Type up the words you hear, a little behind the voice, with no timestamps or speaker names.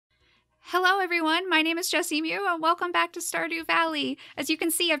Hello everyone, my name is JessiMew and welcome back to Stardew Valley. As you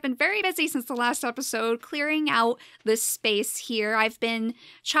can see, I've been very busy since the last episode clearing out this space here. I've been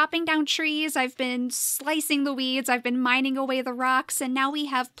chopping down trees, I've been slicing the weeds, I've been mining away the rocks, and now we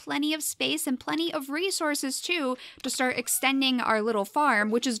have plenty of space and plenty of resources too to start extending our little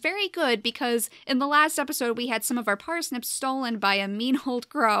farm, which is very good because in the last episode we had some of our parsnips stolen by a mean old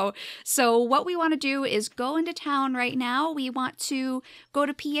crow. So what we want to do is go into town right now. We want to go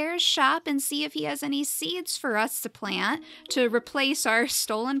to Pierre's shop and see if he has any seeds for us to plant to replace our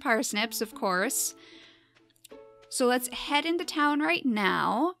stolen parsnips, of course. So let's head into town right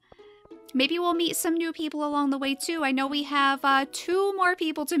now. Maybe we'll meet some new people along the way too. I know we have 2 more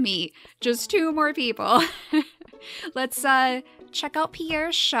people to meet. Just 2 more people. Let's check out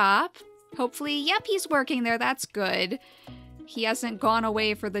Pierre's shop. Hopefully, yep, he's working there. That's good. He hasn't gone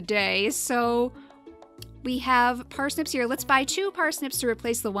away for the day, so we have parsnips here. Let's buy 2 parsnips to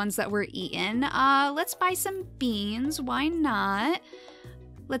replace the ones that were eaten. Let's buy some beans. Why not?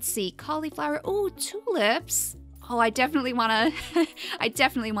 Let's see. Cauliflower. Ooh, tulips. Oh, I definitely want to I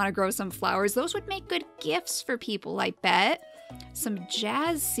definitely want to grow some flowers. Those would make good gifts for people, I bet. Some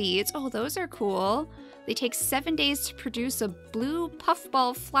jazz seeds. Oh, those are cool. They take 7 days to produce a blue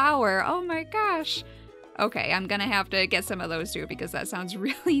puffball flower. Oh my gosh. Okay, I'm gonna have to get some of those too because that sounds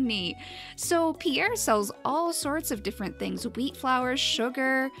really neat. So Pierre sells all sorts of different things. Wheat flour,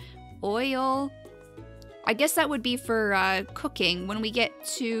 sugar, oil. I guess that would be for cooking when we get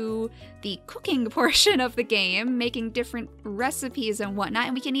to the cooking portion of the game, making different recipes and whatnot.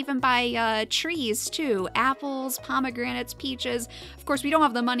 And we can even buy trees too. Apples, pomegranates, peaches. Of course, we don't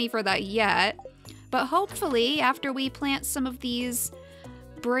have the money for that yet. But hopefully, after we plant some of these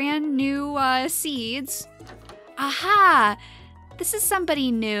brand new seeds. Aha! This is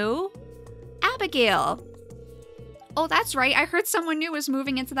somebody new. Abigail. Oh, that's right. I heard someone new was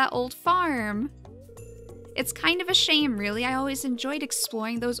moving into that old farm. It's kind of a shame, really. I always enjoyed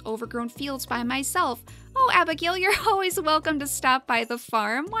exploring those overgrown fields by myself. Oh, Abigail, you're always welcome to stop by the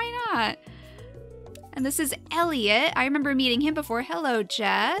farm. Why not? And this is Elliot. I remember meeting him before. Hello,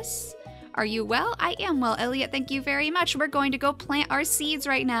 Jess. Are you well? I am well, Elliot. Thank you very much. We're going to go plant our seeds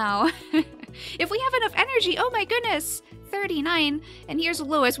right now. If we have enough energy, oh my goodness, 39. And here's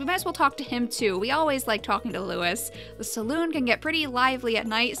Lewis. We might as well talk to him too. We always like talking to Lewis. The saloon can get pretty lively at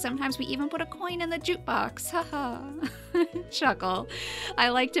night. Sometimes we even put a coin in the jukebox. Haha. Chuckle. I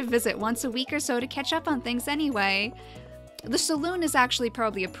like to visit once a week or so to catch up on things anyway. The saloon is actually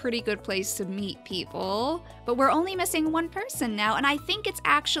probably a pretty good place to meet people, but we're only missing one person now, and I think it's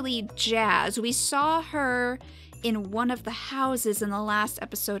actually Jazz. We saw her in one of the houses in the last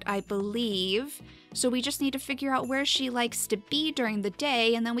episode, I believe, so we just need to figure out where she likes to be during the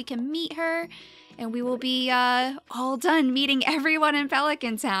day, and then we can meet her, and we will be all done meeting everyone in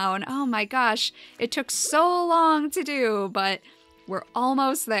Pelican Town. Oh my gosh, it took so long to do, but we're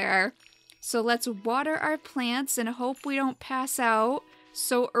almost there. So let's water our plants and hope we don't pass out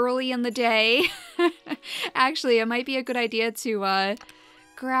so early in the day. Actually, it might be a good idea to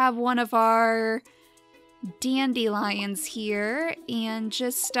grab one of our dandelions here and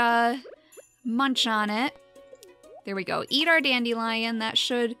just munch on it. There we go. Eat our dandelion. That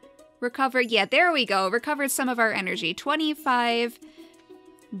should recover. Yeah, there we go. Recovered some of our energy. 25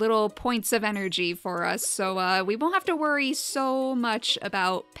 little points of energy for us, so we won't have to worry so much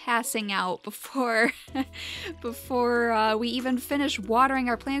about passing out before we even finish watering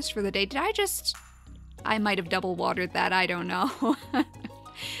our plants for the day. I might have double watered that, I don't know.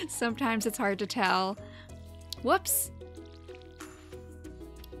 Sometimes it's hard to tell. Whoops.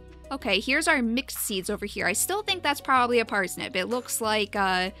 Okay, here's our mixed seeds over here. I still think that's probably a parsnip. It looks like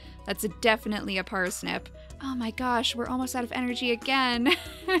that's definitely a parsnip. Oh my gosh, we're almost out of energy again.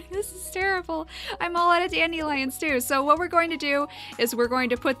 This is terrible. I'm all out of dandelions too. So what we're going to do is we're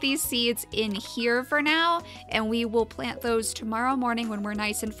going to put these seeds in here for now, and we will plant those tomorrow morning when we're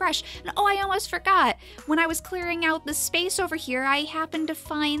nice and fresh. And oh, I almost forgot. When I was clearing out the space over here, I happened to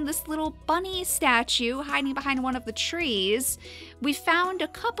find this little bunny statue hiding behind one of the trees. We found a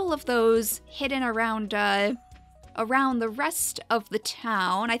couple of those hidden around the rest of the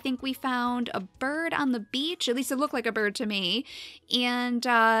town. I think we found a bird on the beach, at least it looked like a bird to me, and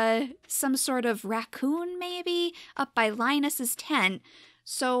some sort of raccoon maybe up by Linus's tent.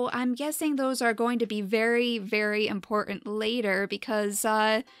 So I'm guessing those are going to be very, very important later because,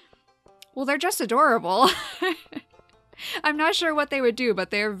 well, they're just adorable. I'm not sure what they would do,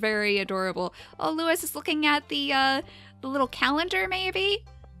 but they're very adorable. Oh, Lewis is looking at the little calendar maybe?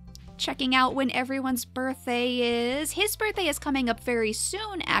 Checking out when everyone's birthday is. His birthday is coming up very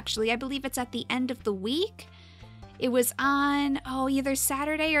soon, actually. I believe it's at the end of the week. It was on, either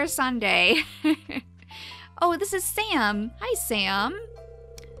Saturday or Sunday. Oh, this is Sam. Hi, Sam.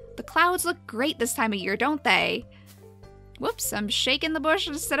 The clouds look great this time of year, don't they? Whoops, I'm shaking the bush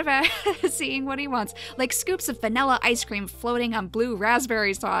instead of seeing what he wants. Like scoops of vanilla ice cream floating on blue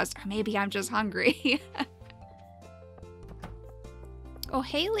raspberry sauce. Or maybe I'm just hungry. Oh,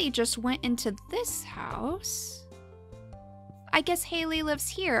 Haley just went into this house. I guess Haley lives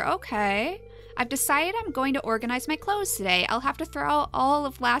here. Okay. I've decided I'm going to organize my clothes today. I'll have to throw out all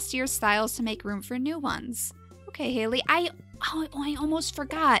of last year's styles to make room for new ones. Okay, Haley. I almost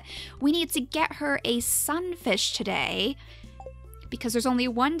forgot. We need to get her a sunfish today because there's only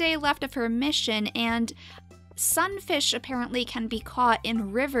one day left of her mission, and sunfish apparently can be caught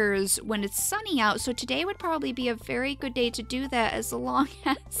in rivers when it's sunny out, so today would probably be a very good day to do that as long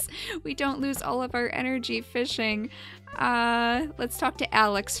as we don't lose all of our energy fishing. Let's talk to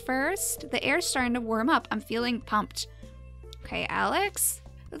Alex first. The air's starting to warm up. I'm feeling pumped. Okay, Alex?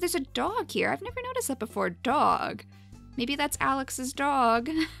 Oh, there's a dog here. I've never noticed that before. Dog. Maybe that's Alex's dog.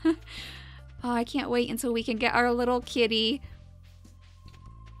 Oh, I can't wait until we can get our little kitty.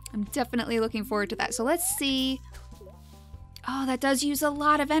 I'm definitely looking forward to that. So let's see. Oh, that does use a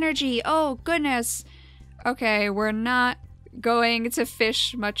lot of energy. Oh, goodness. Okay, we're not going to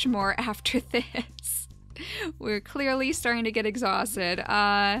fish much more after this. We're clearly starting to get exhausted.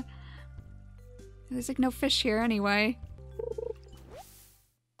 There's like no fish here anyway.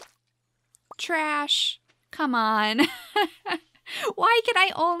 Trash. Come on. Why can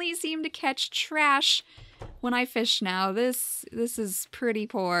I only seem to catch trash when I fish now? This is pretty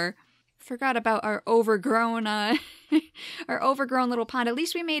poor. Forgot about our overgrown our overgrown little pond. At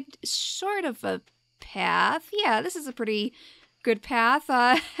least we made sort of a path. Yeah, this is a pretty good path.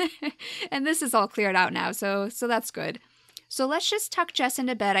 And this is all cleared out now, so that's good. So let's just tuck Jess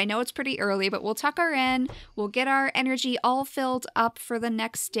into bed. I know it's pretty early, but we'll tuck her in. We'll get our energy all filled up for the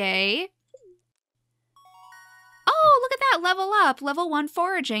next day. Oh, look at that. Level up. Level 1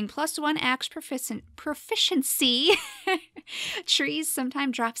 foraging. +1 axe proficiency. Trees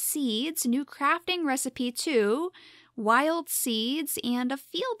sometimes drop seeds. New crafting recipe 2. Wild seeds and a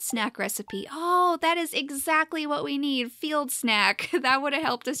field snack recipe. Oh, that is exactly what we need. Field snack. That would have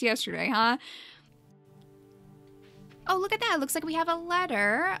helped us yesterday, huh? Oh, look at that. Looks like we have a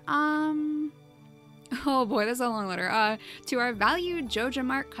letter. Oh boy, that's a long letter. To our valued Joja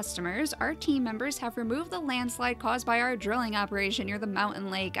Mart customers, our team members have removed the landslide caused by our drilling operation near the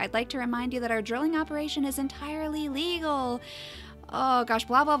mountain lake. I'd like to remind you that our drilling operation is entirely legal. Oh gosh,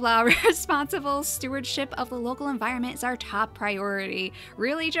 blah blah blah. Responsible stewardship of the local environment is our top priority.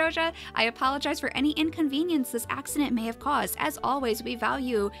 Really, Joja? I apologize for any inconvenience this accident may have caused. As always, we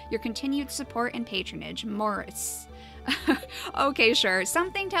value your continued support and patronage. Morris. Okay, sure.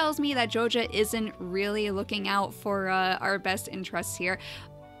 Something tells me that Joja isn't really looking out for our best interests here.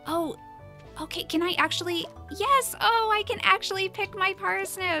 Oh, okay, can I actually... Yes! Oh, I can actually pick my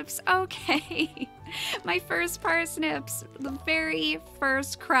parsnips! Okay. My first parsnips. The very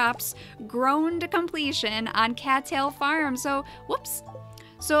first crops grown to completion on Cattail Farm. So, whoops.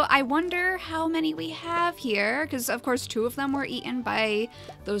 So I wonder how many we have here, because of course 2 of them were eaten by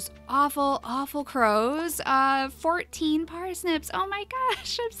those awful, awful crows. 14 parsnips. Oh my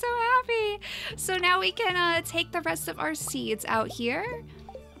gosh, I'm so happy. So now we can take the rest of our seeds out here,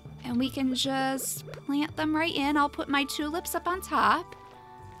 and we can just plant them right in. I'll put my tulips up on top.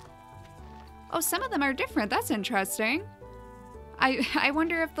 Oh, some of them are different. That's interesting. I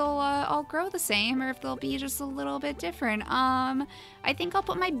wonder if they'll all grow the same or if they'll be just a little bit different. I think I'll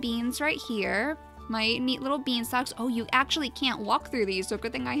put my beans right here. My neat little beanstalks. Oh, you actually can't walk through these, so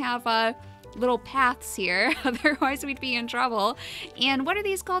good thing I have little paths here. Otherwise, we'd be in trouble. And what are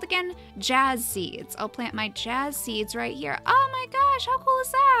these called again? Jazz seeds. I'll plant my jazz seeds right here. Oh my gosh, how cool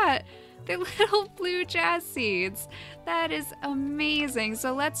is that? They're little blue jazz seeds. That is amazing.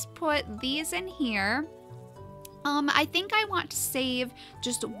 So let's put these in here. I think I want to save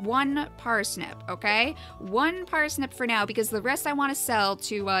just 1 parsnip, okay? 1 parsnip for now, because the rest I want to sell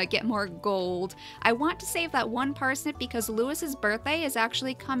to get more gold. I want to save that 1 parsnip because Lewis's birthday is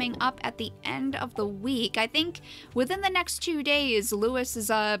actually coming up at the end of the week. I think within the next 2 days,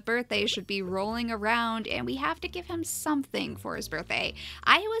 Lewis's birthday should be rolling around, and we have to give him something for his birthday.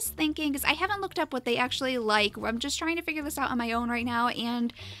 I was thinking, because I haven't looked up what they actually like. I'm just trying to figure this out on my own right now,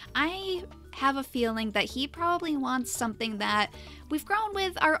 and I have a feeling that he probably wants something that we've grown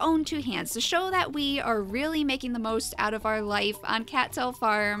with our own 2 hands to show that we are really making the most out of our life on Cattail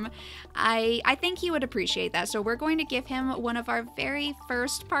Farm. I think he would appreciate that, so we're going to give him one of our very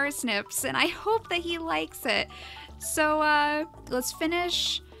first parsnips, and I hope that he likes it. So let's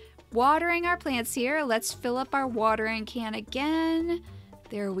finish watering our plants here. Let's fill up our watering can again.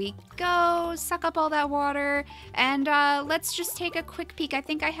 There we go. Suck up all that water. And let's just take a quick peek. I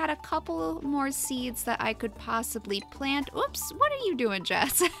think I had a couple more seeds that I could possibly plant. Oops, what are you doing,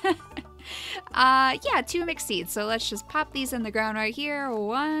 Jess? Yeah, 2 mixed seeds. So let's just pop these in the ground right here.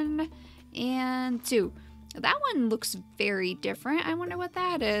 1 and 2. That one looks very different. I wonder what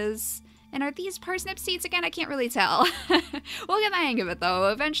that is. And are these parsnip seeds again? I can't really tell. We'll get the hang of it though.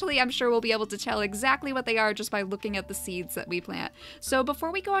 Eventually, I'm sure we'll be able to tell exactly what they are just by looking at the seeds that we plant. So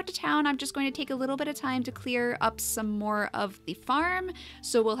before we go out to town, I'm just going to take a little bit of time to clear up some more of the farm.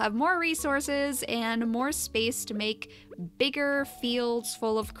 So we'll have more resources and more space to make bigger fields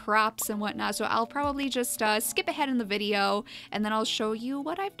full of crops and whatnot. So I'll probably just skip ahead in the video and then I'll show you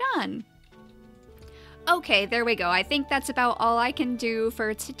what I've done. Okay, there we go. I think that's about all I can do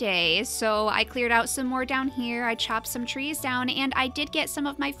for today. So I cleared out some more down here. I chopped some trees down, and I did get some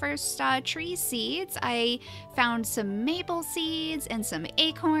of my first tree seeds. I found some maple seeds and some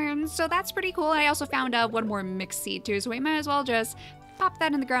acorns, so that's pretty cool. I also found one more mixed seed too, so we might as well just pop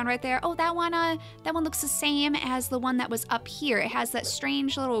that in the ground right there. Oh, that one looks the same as the one that was up here. It has that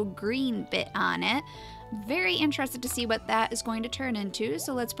strange little green bit on it. Very interested to see what that is going to turn into.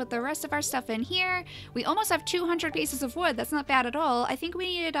 So let's put the rest of our stuff in here. We almost have 200 pieces of wood. That's not bad at all. I think we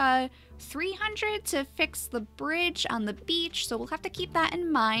needed 300 to fix the bridge on the beach, so we'll have to keep that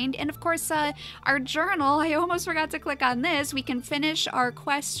in mind. And of course, our journal, I almost forgot to click on this. We can finish our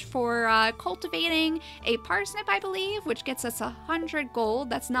quest for cultivating a parsnip, I believe, which gets us 100 gold.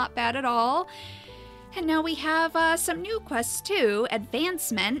 That's not bad at all. And now we have some new quests too.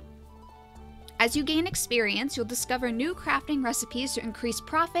 Advancement. As you gain experience, you'll discover new crafting recipes to increase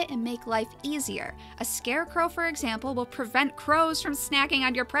profit and make life easier. A scarecrow, for example, will prevent crows from snacking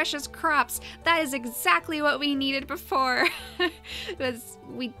on your precious crops. That is exactly what we needed before.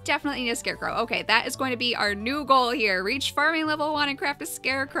 We definitely need a scarecrow. Okay, that is going to be our new goal here. Reach farming level 1 and craft a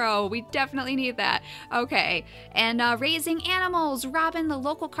scarecrow. We definitely need that. Okay, and raising animals. Robin, the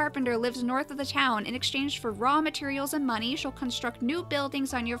local carpenter, lives north of the town. In exchange for raw materials and money, she'll construct new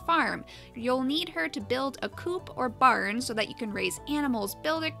buildings on your farm. You'll need her to build a coop or barn so that you can raise animals.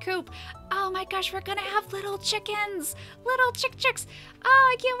 Build a coop. Oh my gosh, we're gonna have little chickens. Little chicks.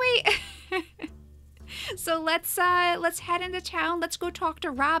 Oh, I can't wait. So let's head into town. Let's go talk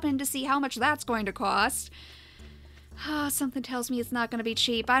to Robin to see how much that's going to cost. Oh, something tells me it's not going to be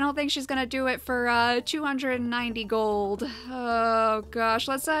cheap. I don't think she's going to do it for 290 gold. Oh gosh,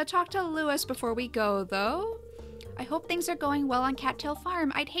 let's talk to Lewis before we go though. I hope things are going well on Cattail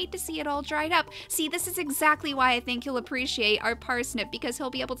Farm. I'd hate to see it all dried up. See, this is exactly why I think he'll appreciate our parsnip, because he'll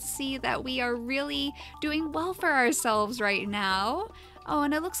be able to see that we are really doing well for ourselves right now. Oh,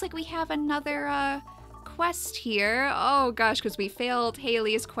 and it looks like we have another quest here. Oh gosh, because we failed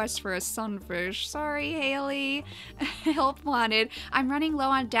Haley's quest for a sunfish. Sorry, Haley. Help wanted. I'm running low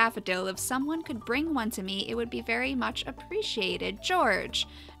on daffodil. If someone could bring one to me, it would be very much appreciated. George.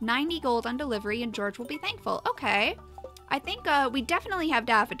 90 gold on delivery and George will be thankful. Okay. I think we definitely have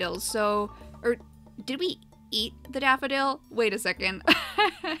daffodils, so... Or did we eat the daffodil? Wait a second.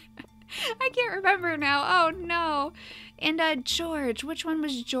 I can't remember now. Oh no. And George, which one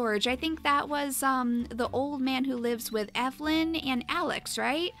was George? I think that was the old man who lives with Evelyn and Alex,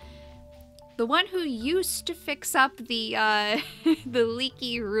 right? The one who used to fix up the the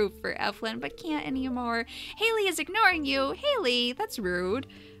leaky roof for Evelyn, but can't anymore. Haley is ignoring you. Haley, that's rude.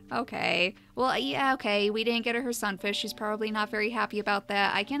 Okay. Well, yeah, okay. We didn't get her sunfish. She's probably not very happy about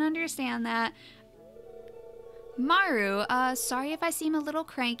that. I can understand that. Maru, sorry if I seem a little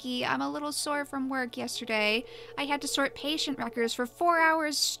cranky. I'm a little sore from work yesterday. I had to sort patient records for 4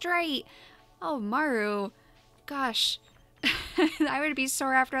 hours straight. Oh, Maru. Gosh. I would be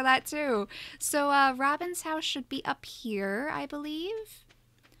sore after that too. So, Robin's house should be up here, I believe.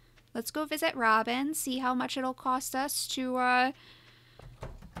 Let's go visit Robin, see how much it'll cost us to,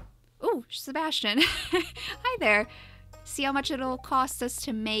 Ooh, Sebastian. Hi there. See how much it'll cost us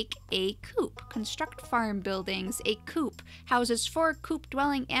to make a coop. Construct farm buildings. A coop houses 4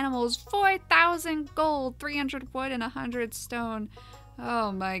 coop-dwelling animals, 4,000 gold, 300 wood, and 100 stone.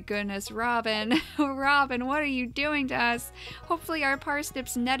 Oh my goodness, Robin. Robin, what are you doing to us? Hopefully our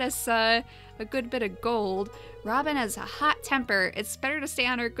parsnips net us a good bit of gold. Robin has a hot temper. It's better to stay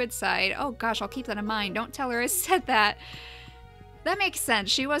on her good side. Oh gosh, I'll keep that in mind. Don't tell her I said that. That makes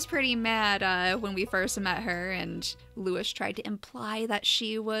sense. She was pretty mad when we first met her, and Lewis tried to imply that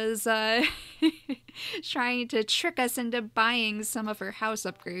she was trying to trick us into buying some of her house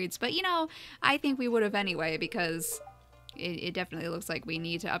upgrades. But, you know, I think we would have anyway, because it definitely looks like we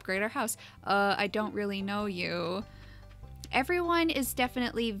need to upgrade our house. I don't really know you. Everyone is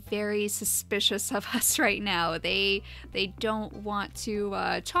definitely very suspicious of us right now. They don't want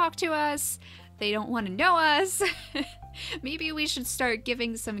to talk to us. They don't want to know us. Maybe we should start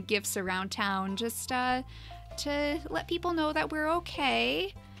giving some gifts around town just to let people know that we're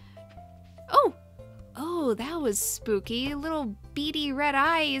okay. Oh, that was spooky. Little beady red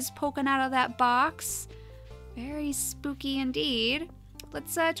eyes poking out of that box. Very spooky indeed.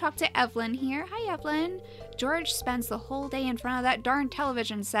 Let's talk to Evelyn here. Hi, Evelyn. George spends the whole day in front of that darn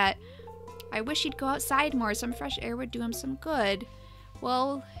television set. I wish he'd go outside more. Some fresh air would do him some good.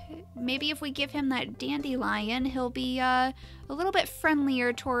 Well, maybe if we give him that dandelion, he'll be a little bit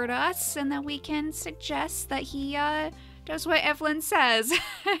friendlier toward us, and then we can suggest that he does what Evelyn says.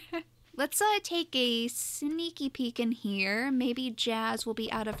 Let's take a sneaky peek in here. Maybe Jazz will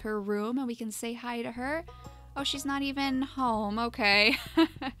be out of her room and we can say hi to her. Oh, she's not even home. Okay.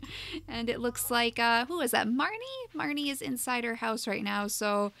 And it looks like, who is that? Marnie? Marnie is inside her house right now,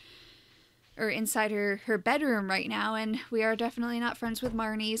 or inside her bedroom right now, and we are definitely not friends with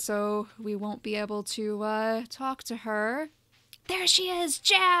Marnie, so we won't be able to talk to her. There she is!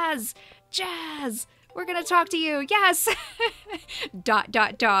 Jazz! Jazz! We're gonna talk to you! Yes! ...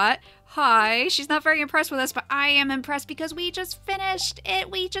 Hi. She's not very impressed with us, but I am impressed because we just finished it.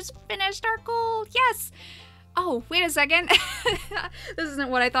 We just finished our goal. Yes! Oh, wait a second. This isn't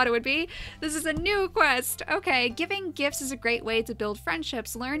what I thought it would be. This is a new quest. Okay, giving gifts is a great way to build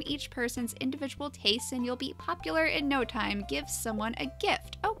friendships. Learn each person's individual tastes and you'll be popular in no time. Give someone a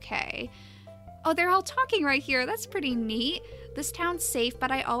gift. Okay. Oh, they're all talking right here. That's pretty neat. This town's safe, but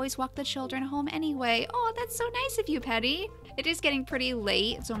I always walk the children home anyway. Oh, that's so nice of you, Petty. It is getting pretty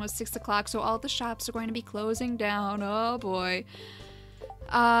late. It's almost 6 o'clock, so all the shops are going to be closing down. Oh, boy.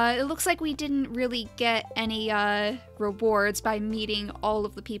 It looks like we didn't really get any rewards by meeting all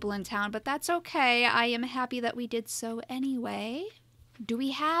of the people in town, but that's okay. I am happy that we did so anyway. Do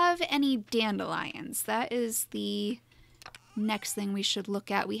we have any dandelions? That is the next thing we should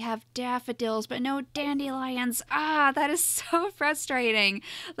look at. We have daffodils, but no dandelions. Ah, that is so frustrating.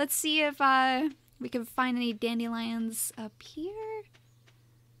 Let's see if we can find any dandelions up here.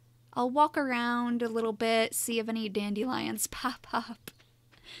 I'll walk around a little bit, see if any dandelions pop up.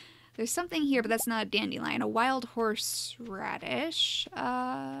 There's something here, but that's not a dandelion. A wild horseradish.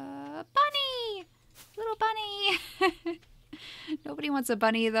 Bunny! Little bunny! Nobody wants a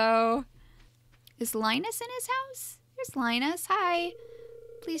bunny, though. Is Linus in his house? Here's Linus. Hi.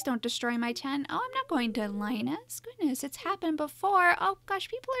 Please don't destroy my tent. Oh, I'm not going to, Linus. Goodness, it's happened before. Oh, gosh,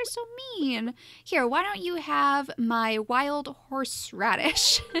 people are so mean. Here, why don't you have my wild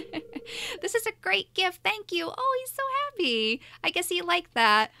horseradish? This is a great gift. Thank you. Oh, he's so happy. I guess he liked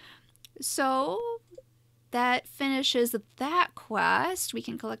that. So that finishes that quest. We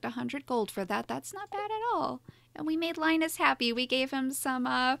can collect 100 gold for that. That's not bad at all. And we made Linus happy. We gave him some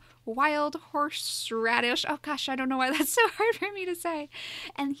wild horseradish. Oh gosh, I don't know why that's so hard for me to say.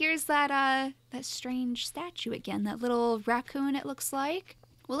 And here's that strange statue again. That little raccoon, it looks like.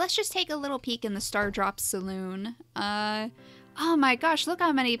 Well, let's just take a little peek in the Stardrop Saloon. Oh my gosh, look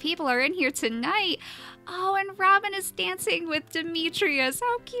how many people are in here tonight. Oh, and Robin is dancing with Demetrius.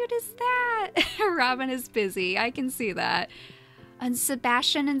 How cute is that? Robin is busy. I can see that. And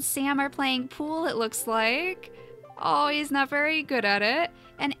Sebastian and Sam are playing pool, it looks like. Oh, he's not very good at it.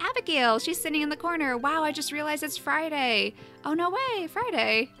 And Abigail, she's sitting in the corner. Wow, I just realized it's Friday. Oh, no way,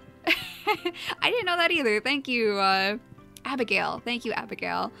 Friday. I didn't know that either. Thank you, Abigail. Thank you,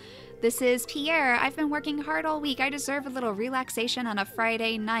 Abigail. This is Pierre. I've been working hard all week. I deserve a little relaxation on a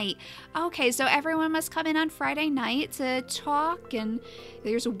Friday night. Okay, so everyone must come in on Friday night to talk, and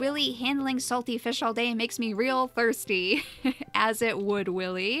there's Willie handling salty fish all day makes me real thirsty. As it would,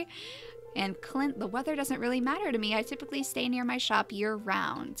 Willie. And Clint, the weather doesn't really matter to me. I typically stay near my shop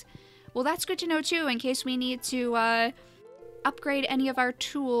year-round. Well, that's good to know, too, in case we need to upgrade any of our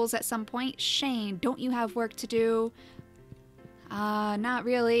tools at some point. Shane, don't you have work to do? Not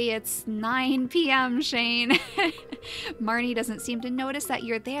really. It's 9 p.m., Shane. Marnie doesn't seem to notice that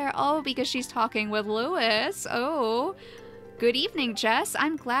you're there. Oh, because she's talking with Lewis. Oh. Good evening, Jess.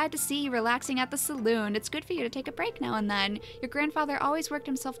 I'm glad to see you relaxing at the saloon. It's good for you to take a break now and then. Your grandfather always worked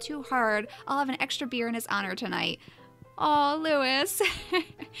himself too hard. I'll have an extra beer in his honor tonight. Oh, Lewis.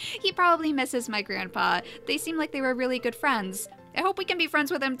 He probably misses my grandpa. They seem like they were really good friends. I hope we can be friends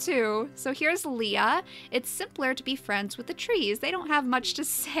with him too. So here's Leah. It's simpler to be friends with the trees. They don't have much to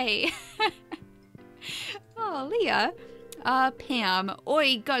say. Oh, Leah. Pam.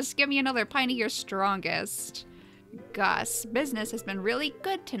 Oi, Gus, give me another pint of your strongest. Gus, business has been really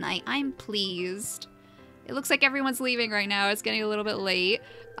good tonight. I'm pleased. It looks like everyone's leaving right now. It's getting a little bit late.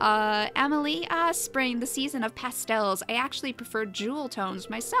 Emily, spring, the season of pastels. I actually prefer jewel tones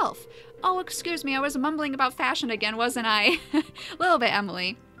myself. Oh, excuse me, I was mumbling about fashion again, wasn't I? A little bit,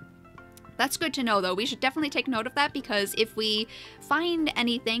 Emily. That's good to know, though. We should definitely take note of that, because if we find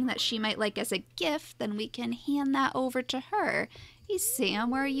anything that she might like as a gift, then we can hand that over to her. Hey, Sam,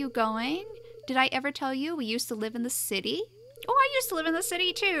 where are you going? Did I ever tell you we used to live in the city? Oh, I used to live in the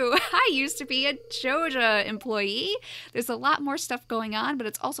city, too. I used to be a Joja employee. There's a lot more stuff going on, but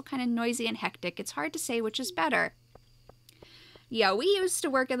it's also kind of noisy and hectic. It's hard to say which is better. Yeah, we used to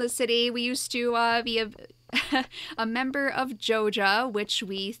work in the city. We used to be a member of Joja, which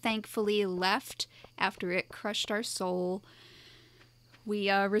we thankfully left after it crushed our soul.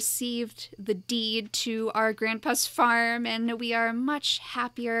 We received the deed to our grandpa's farm, and we are much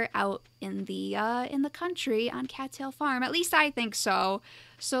happier out in the country on Cattail Farm. At least I think so.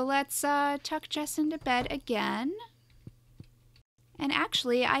 So let's tuck Jess into bed again. And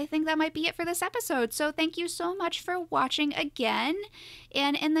actually, I think that might be it for this episode. So thank you so much for watching again.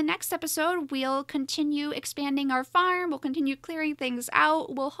 And in the next episode, we'll continue expanding our farm. We'll continue clearing things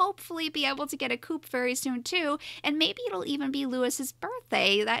out. We'll hopefully be able to get a coop very soon too. And maybe it'll even be Lewis's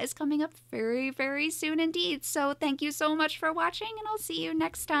birthday. That is coming up very, very soon indeed. So thank you so much for watching, and I'll see you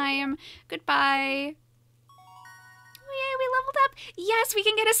next time. Goodbye. Yay, we leveled up. Yes, we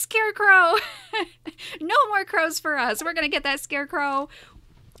can get a scarecrow. No more crows for us. We're going to get that scarecrow.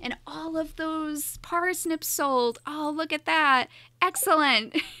 And all of those parsnips sold. Oh, look at that.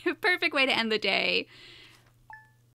 Excellent. Perfect way to end the day.